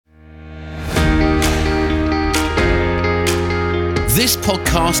This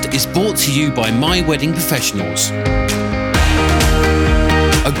podcast is brought to you by My Wedding Professionals, a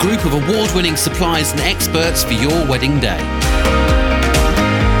group of award-winning suppliers and experts for your wedding day.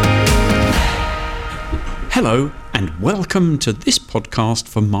 Hello and welcome to this podcast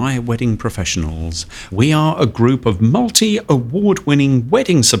for My Wedding Professionals. We are a group of multi-award-winning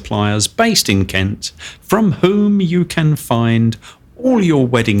wedding suppliers based in Kent, from whom you can find all your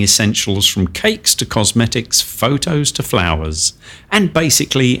wedding essentials, from cakes to cosmetics, photos to flowers, and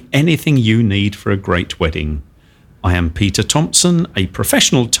basically anything you need for a great wedding. I am Peter Thompson, a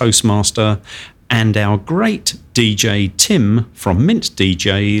professional Toastmaster, and our great DJ Tim from Mint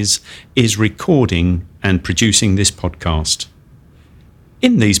DJs is recording and producing this podcast.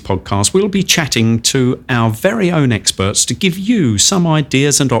 In these podcasts, we'll be chatting to our very own experts to give you some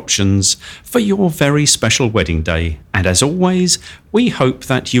ideas and options for your very special wedding day. And as always, we hope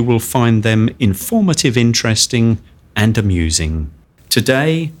that you will find them informative, interesting, and amusing.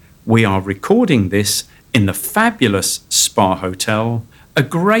 Today, we are recording this in the fabulous Spa Hotel, a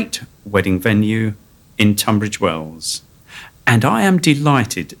great wedding venue in Tunbridge Wells. And I am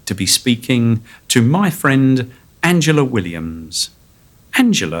delighted to be speaking to my friend Angela Williams.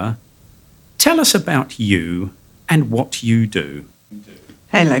 Angela, tell us about you and what you do.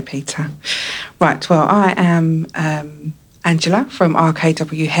 Hello, Peter. Right, well, I am Angela from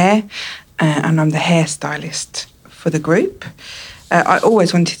RKW Hair, and I'm the hairstylist for the group. I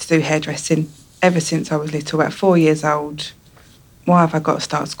always wanted to do hairdressing ever since I was little, about 4 years old. Why have I got to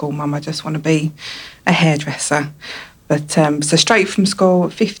start school, Mum? I just want to be a hairdresser. But so straight from school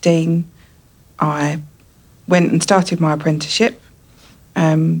at 15, I went and started my apprenticeship.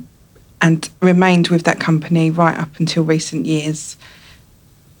 And remained with that company right up until recent years,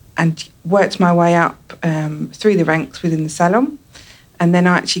 and worked my way up through the ranks within the salon. And then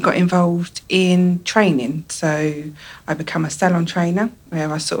I actually got involved in training. So I became a salon trainer,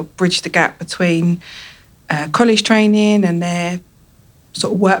 where I sort of bridged the gap between college training and their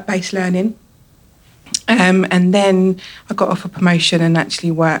sort of work-based learning. And then I got off a promotion and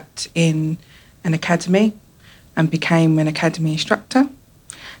actually worked in an academy and became an academy instructor.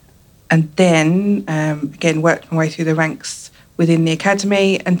 And then, again, worked my way through the ranks within the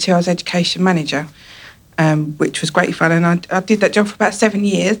academy until I was education manager, which was great fun. And I did that job for about 7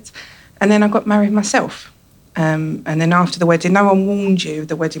 years. And then I got married myself. And then after the wedding, no one warned you of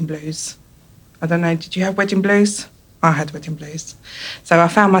the wedding blues. I don't know, did you have wedding blues? I had wedding blues. So I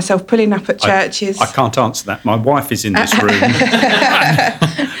found myself pulling up at churches. I can't answer that. My wife is in this room.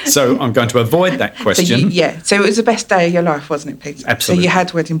 So I'm going to avoid that question. So it was the best day of your life, wasn't it, Peter? Absolutely. So you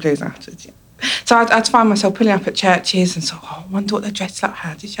had wedding blues afterwards, yeah. So I'd find myself pulling up at churches and thought, I wonder what they dressed like.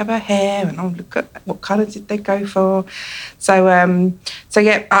 How did she have her hair? And look at what colour did they go for? So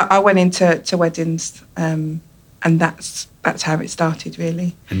I went into weddings, and that's how it started,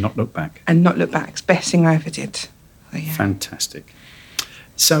 really. And not look back. And not look back. It's the best thing I ever did. So, yeah. Fantastic.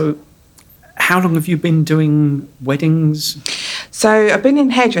 So how long have you been doing weddings? So I've been in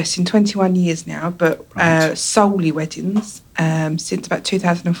hairdressing 21 years now, but Right. solely weddings since about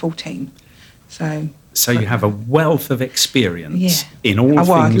 2014. So you have a wealth of experience in all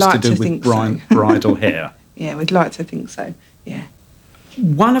I'd things like to do to with think so. bridal hair. Yeah, we'd like to think so, yeah.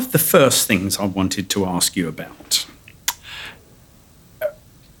 One of the first things I wanted to ask you about,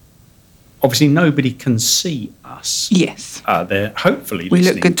 obviously nobody can see us. Yes. They're hopefully We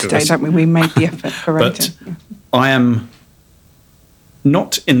listening look good to today, us. don't we? We made the effort for But radio. I am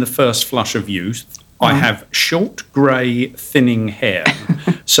not in the first flush of youth. I have short, grey, thinning hair.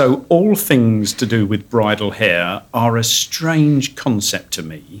 So all things to do with bridal hair are a strange concept to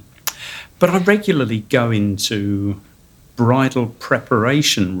me. But I regularly go into bridal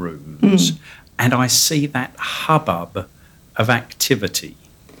preparation rooms and I see that hubbub of activity.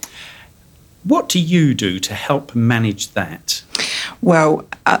 What do you do to help manage that? Well,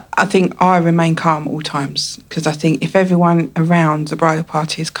 I think I remain calm at all times, because I think if everyone around the bridal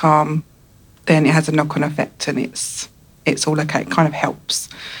party is calm, then it has a knock-on effect and it's all okay. It kind of helps.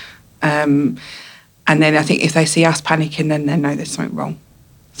 And then I think if they see us panicking, then they know there's something wrong.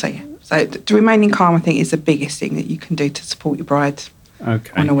 So, yeah. So to remaining calm, I think, is the biggest thing that you can do to support your bride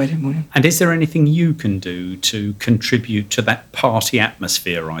on a wedding morning. And is there anything you can do to contribute to that party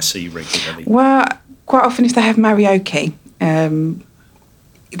atmosphere I see regularly? Well, quite often if they have karaoke,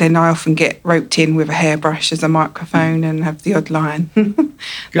 then I often get roped in with a hairbrush as a microphone and have the odd line.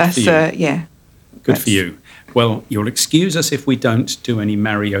 Good for you. Yeah. Good for you. Well, you'll excuse us if we don't do any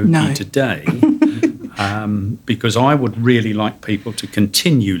karaoke today, because I would really like people to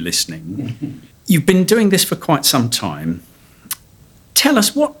continue listening. You've been doing this for quite some time. Tell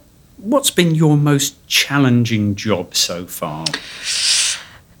us, what what's been your most challenging job so far?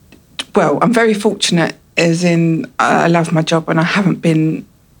 Well, I'm very fortunate, as in I love my job and I haven't been,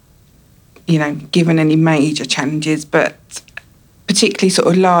 given any major challenges, but particularly sort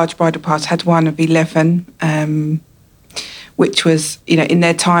of large bridal parties. Had one of 11, which was, in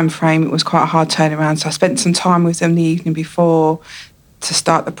their time frame, it was quite a hard turnaround. So I spent some time with them the evening before to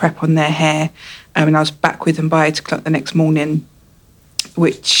start the prep on their hair. And I was back with them by 8 o'clock the next morning,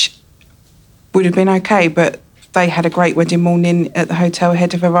 which would have been okay, but they had a great wedding morning at the hotel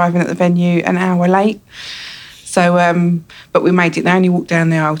ahead of arriving at the venue an hour late. So, but we made it. They only walked down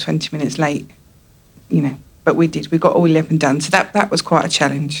the aisle 20 minutes late, but we did. We got all 11 done. So that was quite a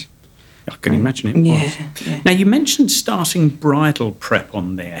challenge. I can imagine it was. Yeah. Now, you mentioned starting bridal prep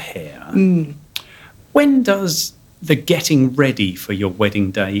on their hair. When does the getting ready for your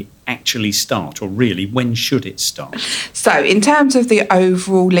wedding day actually start, or really, when should it start? So, in terms of the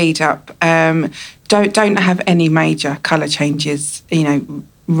overall lead up, don't have any major colour changes,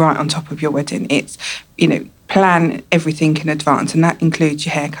 right on top of your wedding. It's, plan everything in advance, and that includes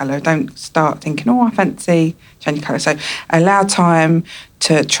your hair colour. Don't start thinking, I fancy changing colour. So allow time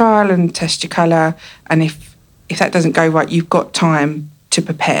to trial and test your colour, and if that doesn't go right, you've got time to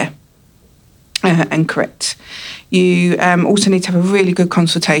prepare and correct. You also need to have a really good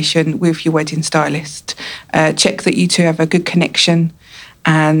consultation with your wedding stylist. Check that you two have a good connection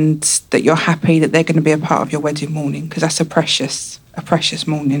and that you're happy that they're going to be a part of your wedding morning, because that's a precious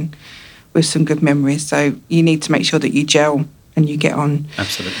morning with some good memories. So you need to make sure that you gel and you get on.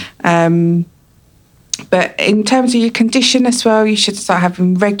 Absolutely. But in terms of your condition as well, you should start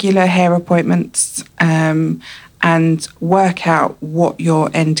having regular hair appointments and work out what your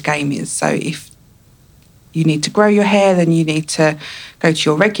end game is. So if you need to grow your hair, then you need to go to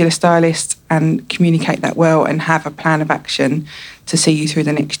your regular stylist and communicate that well and have a plan of action to see you through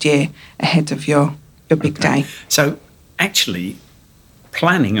the next year ahead of your big day. So actually,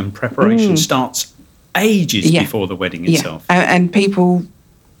 planning and preparation starts ages before the wedding itself. And people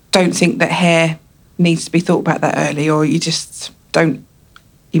don't think that hair needs to be thought about that early, or you just don't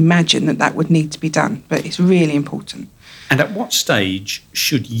imagine that would need to be done, but it's really important. And at what stage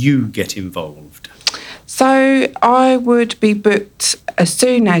should you get involved? So I would be booked as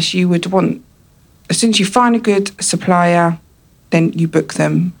soon as you find a good supplier, then you book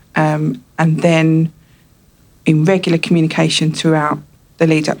them, and then in regular communication throughout the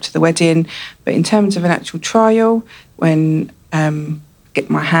lead up to the wedding. But in terms of an actual trial, when get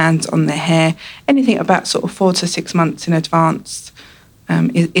my hands on their hair, anything about sort of 4 to 6 months in advance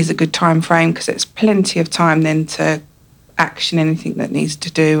is a good time frame, because it's plenty of time then to action anything that needs to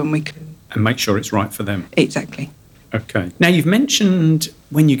do, and make sure it's right for them. Exactly. Okay. Now, you've mentioned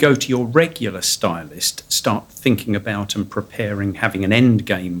when you go to your regular stylist, start thinking about and preparing, having an end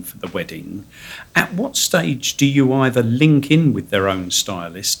game for the wedding. At what stage do you either link in with their own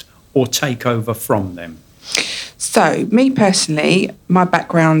stylist or take over from them? So, me personally, my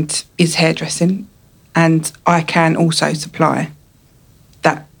background is hairdressing, and I can also supply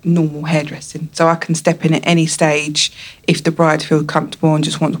that normal hairdressing. So I can step in at any stage if the bride feels comfortable and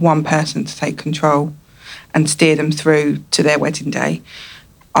just wants one person to take control and steer them through to their wedding day.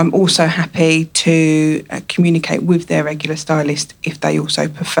 I'm also happy to communicate with their regular stylist if they also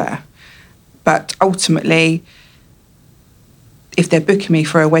prefer. But ultimately, if they're booking me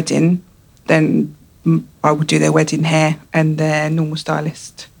for a wedding, then I would do their wedding hair, and their normal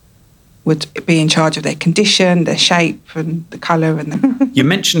stylist would be in charge of their condition, their shape and the colour. You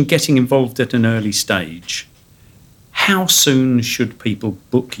mentioned getting involved at an early stage. How soon should people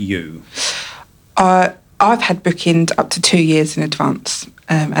book you? I've had bookings up to 2 years in advance,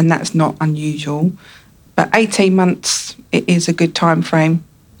 and that's not unusual. But 18 months, it is a good time frame.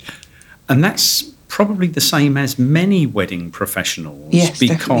 And that's probably the same as many wedding professionals. Yes,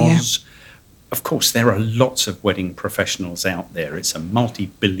 because, of course, there are lots of wedding professionals out there. It's a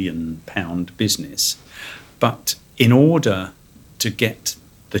multi-billion-pound business. But in order to get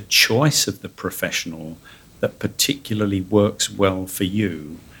the choice of the professional that particularly works well for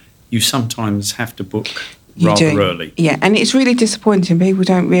you, you sometimes have to book rather early. Yeah, and it's really disappointing. People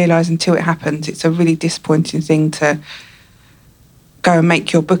don't realise until it happens. It's a really disappointing thing to go and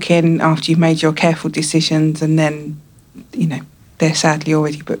make your booking after you've made your careful decisions, and then, they're sadly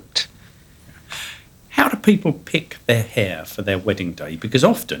already booked. How do people pick their hair for their wedding day? Because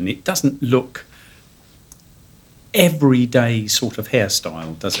often it doesn't look everyday sort of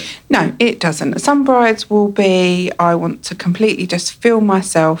hairstyle, does it? No, it doesn't. Some brides will be, I want to completely just feel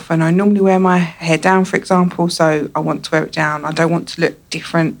myself, and I normally wear my hair down, for example, so I want to wear it down. I don't want to look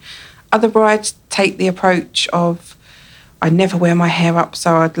different. Other brides take the approach of I never wear my hair up,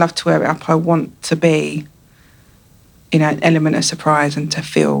 so I'd love to wear it up. I want to be, an element of surprise and to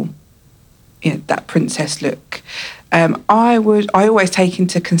feel, that princess look. I always take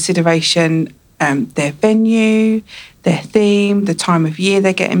into consideration their venue, their theme, the time of year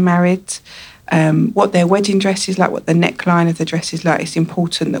they're getting married, what their wedding dress is like, what the neckline of the dress is like. It's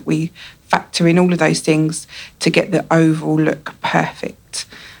important that we factor in all of those things to get the overall look perfect,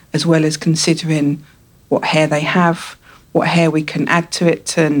 as well as considering what hair they have, what hair we can add to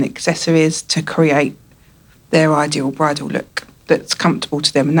it and accessories to create their ideal bridal look that's comfortable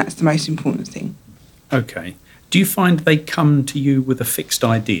to them, and that's the most important thing. Okay. Do you find they come to you with a fixed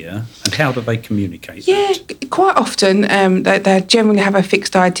idea, and how do they communicate that? Quite often they generally have a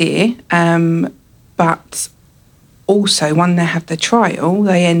fixed idea, but also when they have the trial,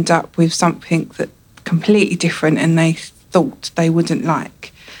 they end up with something that's completely different and they thought they wouldn't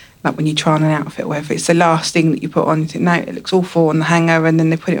like when you try on an outfit or whatever. It's the last thing that you put on, you think, no, it looks awful on the hanger, and then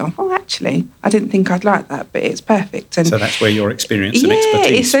they put it on. Oh, actually, I didn't think I'd like that, but it's perfect. And so that's where your experience and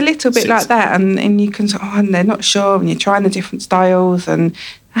expertise Yeah, it's a little bit like that, and you can say, and they're not sure, and you're trying the different styles, and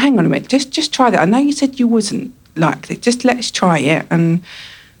hang on a minute, just try that. I know you said you wasn't like it, just let's try it, and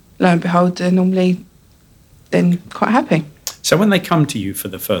lo and behold, they're normally then quite happy. So when they come to you for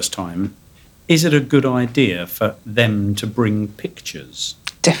the first time, is it a good idea for them to bring pictures?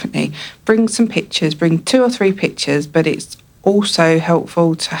 Definitely. Bring some pictures, bring 2 or 3 pictures, but it's also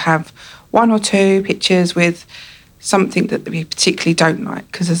helpful to have 1 or 2 pictures with something that we particularly don't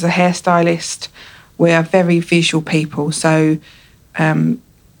like, because as a hairstylist, we are very visual people, so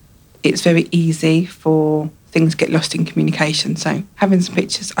it's very easy for things to get lost in communication. So having some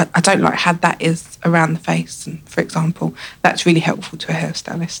pictures, I don't like how that is around the face, and for example, that's really helpful to a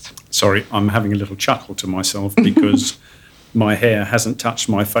hairstylist. Sorry, I'm having a little chuckle to myself because my hair hasn't touched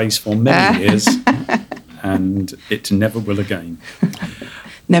my face for many years, and it never will again.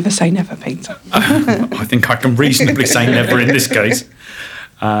 Never say never, Peter. I think I can reasonably say never in this case.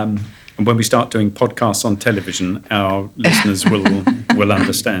 And when we start doing podcasts on television, our listeners will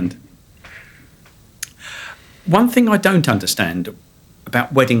understand. One thing I don't understand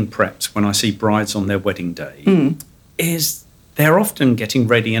about wedding preps when I see brides on their wedding day is they're often getting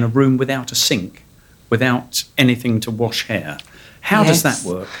ready in a room without a sink, without anything to wash hair. How does that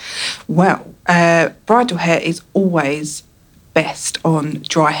work? Well, bridal hair is always best on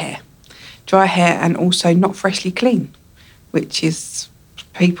dry hair. Dry hair, and also not freshly clean, which is,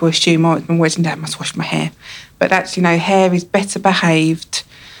 people assume, oh, it's my wedding day, I must wash my hair. But actually, no, hair is better behaved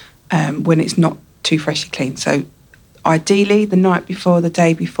when it's not too freshly clean. So ideally, the night before, the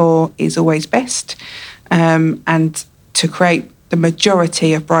day before is always best. And to create the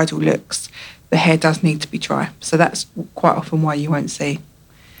majority of bridal looks, the hair does need to be dry. So that's quite often why you won't see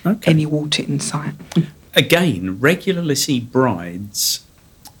any water in sight. Again, regularly see brides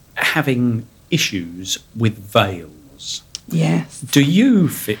having issues with veils. Yes. Do you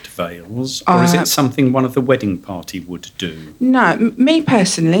fit veils, or is it something one of the wedding party would do? No, me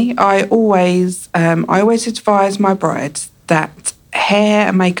personally, I always advise my brides that hair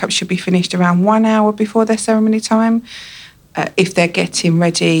and makeup should be finished around 1 hour before their ceremony time. If they're getting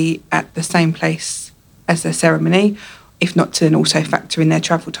ready at the same place as their ceremony, if not to then also factor in their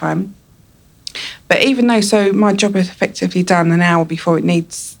travel time. But even though, so my job is effectively done an hour before it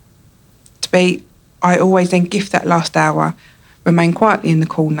needs to be, I always then gift that last hour, remain quietly in the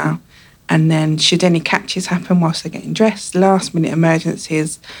corner, and then should any catches happen whilst they're getting dressed, last minute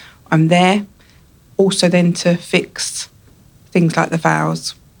emergencies, I'm there. Also then to fix things like the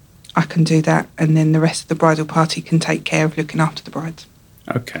vows, I can do that, and then the rest of the bridal party can take care of looking after the bride.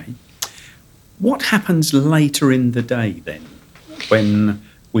 Okay. What happens later in the day then? When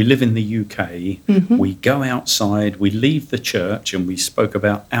we live in the UK, we go outside, we leave the church, and we spoke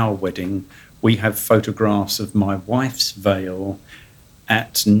about our wedding. We have photographs of my wife's veil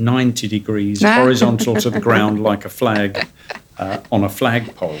at 90 degrees horizontal to the ground like a flag on a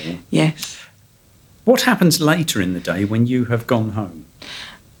flagpole. Yes. What happens later in the day when you have gone home?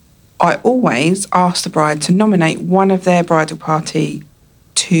 I always ask the bride to nominate one of their bridal party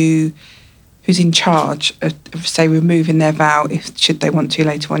who's in charge of, say, removing their veil, should they want to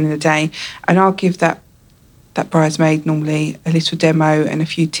later on in the day. And I'll give that bridesmaid normally a little demo and a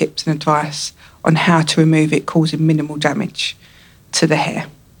few tips and advice on how to remove it, causing minimal damage to the hair.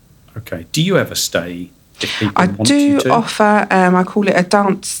 Okay. Do you ever stay if people I want you to? do offer, I call it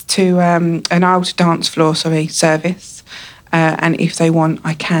an aisle to dance floor, service. And if they want,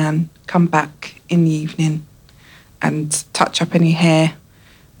 I can come back in the evening and touch up any hair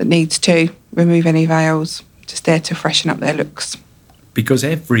that needs to, remove any veils, just there to freshen up their looks. Because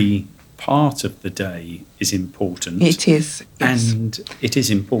every part of the day is important. It is. Yes. And it is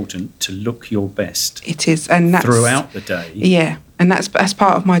important to look your best. It is. And that's throughout the day. Yeah. And that's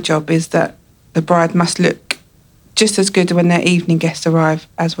part of my job, is that the bride must look just as good when their evening guests arrive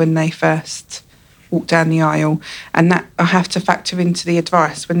as when they first walk down the aisle. And that I have to factor into the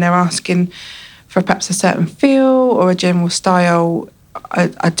advice when they're asking for perhaps a certain feel or a general style.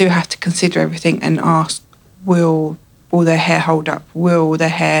 I do have to consider everything and ask, will their hair hold up? Will their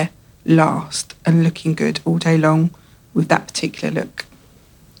hair last and looking good all day long with that particular look?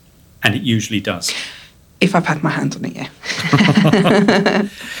 And it usually does. If I've had my hands on it, yeah.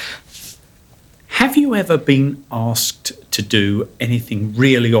 Have you ever been asked to do anything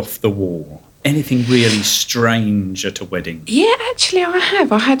really off the wall? Anything really strange at a wedding? Yeah, actually I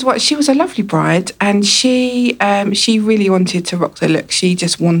have. She was a lovely bride, and she really wanted to rock the look. She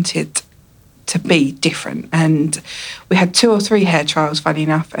just wanted to be different, and we had 2 or 3 hair trials, funny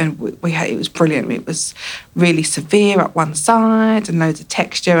enough, and it was brilliant. It was really severe up one side and loads of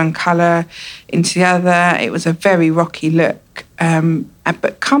texture and colour into the other. It was a very rocky look,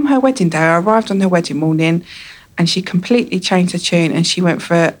 but come her wedding day, I arrived on her wedding morning and she completely changed the tune, and she went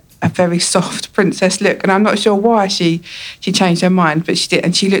for a very soft princess look, and I'm not sure why she changed her mind, but she did,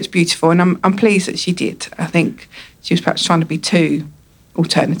 and she looked beautiful, and I'm pleased that she did. I think she was perhaps trying to be too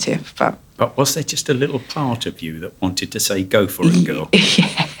alternative, but was there just a little part of you that wanted to say, go for it, girl?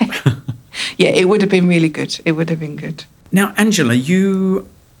 Yeah. Yeah, it would have been really good. It would have been good. Now, Angela, you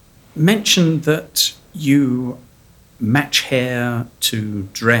mentioned that you match hair to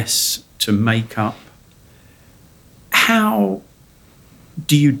dress to makeup. How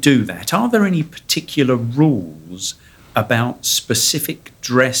do you do that? Are there any particular rules about specific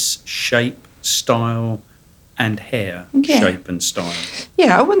dress, shape, style, and hair shape and style?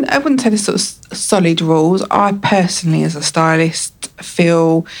 Yeah, I wouldn't say there's sort of solid rules. I personally, as a stylist,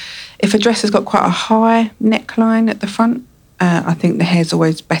 feel if a dress has got quite a high neckline at the front, I think the hair's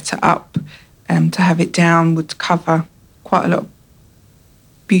always better up. To have it down would cover quite a lot of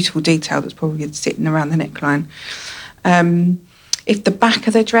beautiful detail that's probably sitting around the neckline. If the back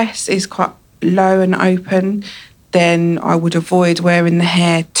of the dress is quite low and open, then I would avoid wearing the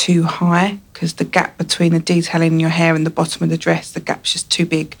hair too high, because the gap between the detailing in your hair and the bottom of the dress, the gap's just too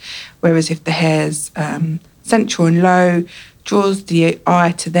big. Whereas if the hair's central and low, draws the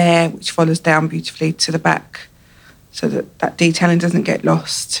eye to there, which follows down beautifully to the back, so that detailing doesn't get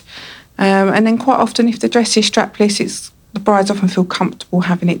lost. And then quite often, if the dress is strapless, the brides often feel comfortable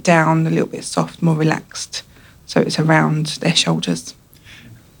having it down a little bit soft, more relaxed, so it's around their shoulders.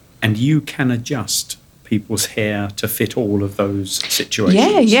 And you can adjust people's hair to fit all of those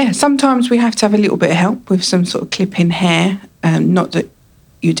situations? Yeah. Sometimes we have to have a little bit of help with some sort of clip-in hair. Not that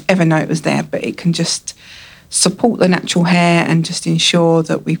you'd ever know it was there, but it can just support the natural hair and just ensure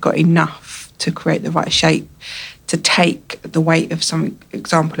that we've got enough to create the right shape to take the weight of some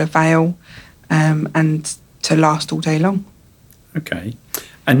example, a veil, and to last all day long. Okay.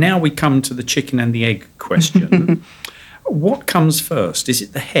 And now we come to the chicken and the egg question. What comes first? Is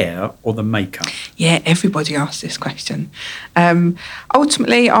it the hair or the makeup? Yeah, everybody asks this question.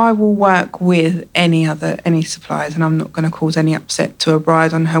 Ultimately, I will work with any suppliers, and I'm not going to cause any upset to a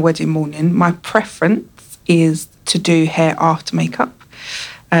bride on her wedding morning. My preference is to do hair after makeup.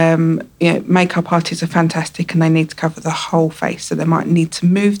 Makeup artists are fantastic, and they need to cover the whole face, so they might need to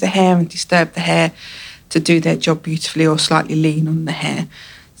move the hair and disturb the hair to do their job beautifully, or slightly lean on the hair.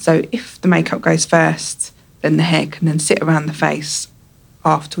 So if the makeup goes first, then the hair can then sit around the face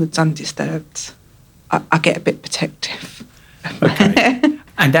afterwards undisturbed. I get a bit protective. Okay.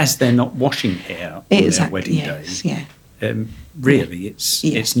 And as they're not washing hair on their wedding day, really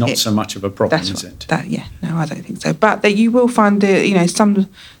it's not so much of a problem, is it? No, I don't think so. But that you will find some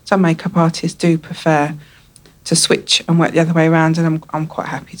makeup artists do prefer to switch and work the other way around, and I'm quite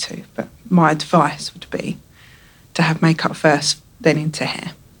happy to. But my advice would be to have makeup first, then into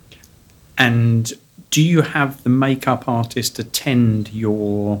hair. And do you have the makeup artist attend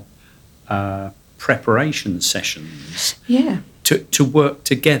your preparation sessions? Yeah. To work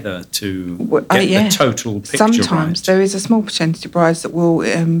together to get the total picture Sometimes right? there is a small percentage of brides that will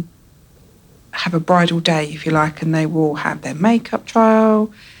have a bridal day, if you like, and they will have their makeup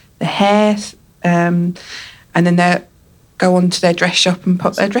trial, their hair, and then they'll go on to their dress shop and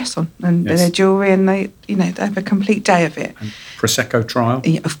put their dress on and their jewellery, and they have a complete day of it. And Prosecco trial?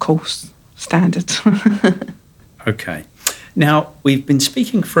 Yeah, of course. Standard. Okay. Now, we've been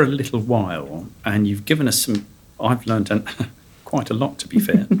speaking for a little while, and you've given us I've learned quite a lot, to be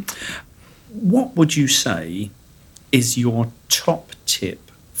fair. What would you say is your top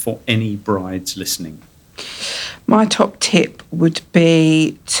tip for any brides listening? My top tip would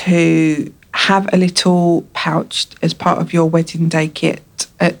be to have a little pouch as part of your wedding day kit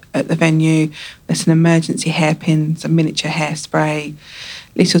at the venue. There's an emergency hairpins, a miniature hairspray,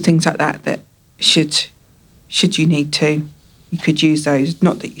 little things like that should you need to, you could use those,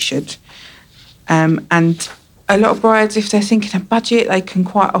 not that you should. And a lot of brides, if they're thinking of budget, they can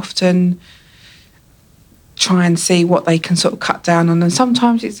quite often try and see what they can sort of cut down on. And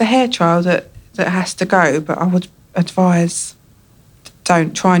sometimes it's a hair trial that has to go, but I would advise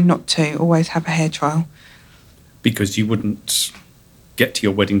try not to always have a hair trial. Because you wouldn't get to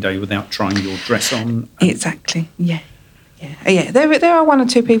your wedding day without trying your dress on. Exactly, yeah. There are one or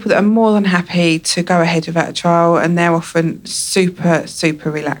two people that are more than happy to go ahead without a trial, and they're often super,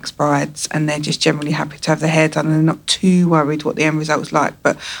 super relaxed brides, and they're just generally happy to have their hair done and they're not too worried what the end result's like.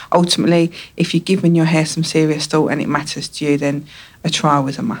 But ultimately, if you've given your hair some serious thought and it matters to you, then a trial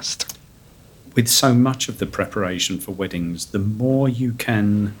is a must. With so much of the preparation for weddings, the more you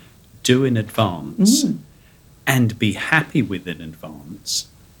can do in advance and be happy with in advance,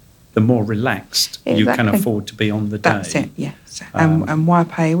 the more relaxed you can afford to be on the day. That's it, yes. And why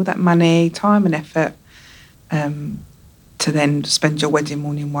pay all that money, time and effort to then spend your wedding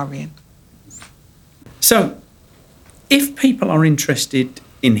morning worrying? So, if people are interested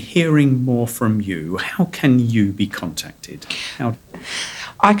in hearing more from you, how can you be contacted?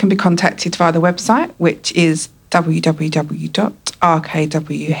 I can be contacted via the website, which is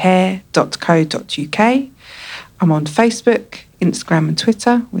www.rkwhair.co.uk. I'm on Facebook, Instagram and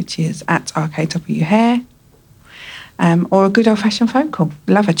Twitter, which is @RKWHair, or a good old-fashioned phone call.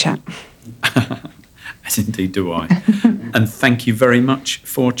 Love a chat. As indeed do I. And thank you very much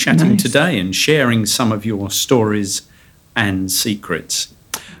for chatting today and sharing some of your stories and secrets.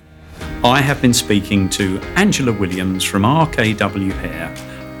 I have been speaking to Angela Williams from RKW Hair.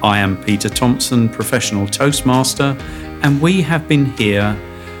 I am Peter Thompson, professional Toastmaster, and we have been here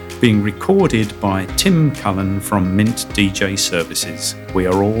being recorded by Tim Cullen from Mint DJ Services. We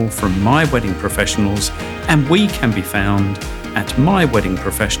are all from My Wedding Professionals, and we can be found at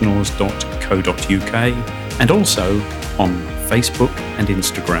myweddingprofessionals.co.uk and also on Facebook and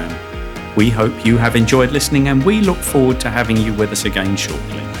Instagram. We hope you have enjoyed listening, and we look forward to having you with us again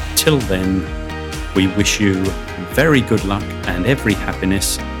shortly. Till then, we wish you very good luck and every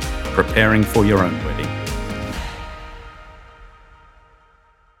happiness preparing for your own wedding.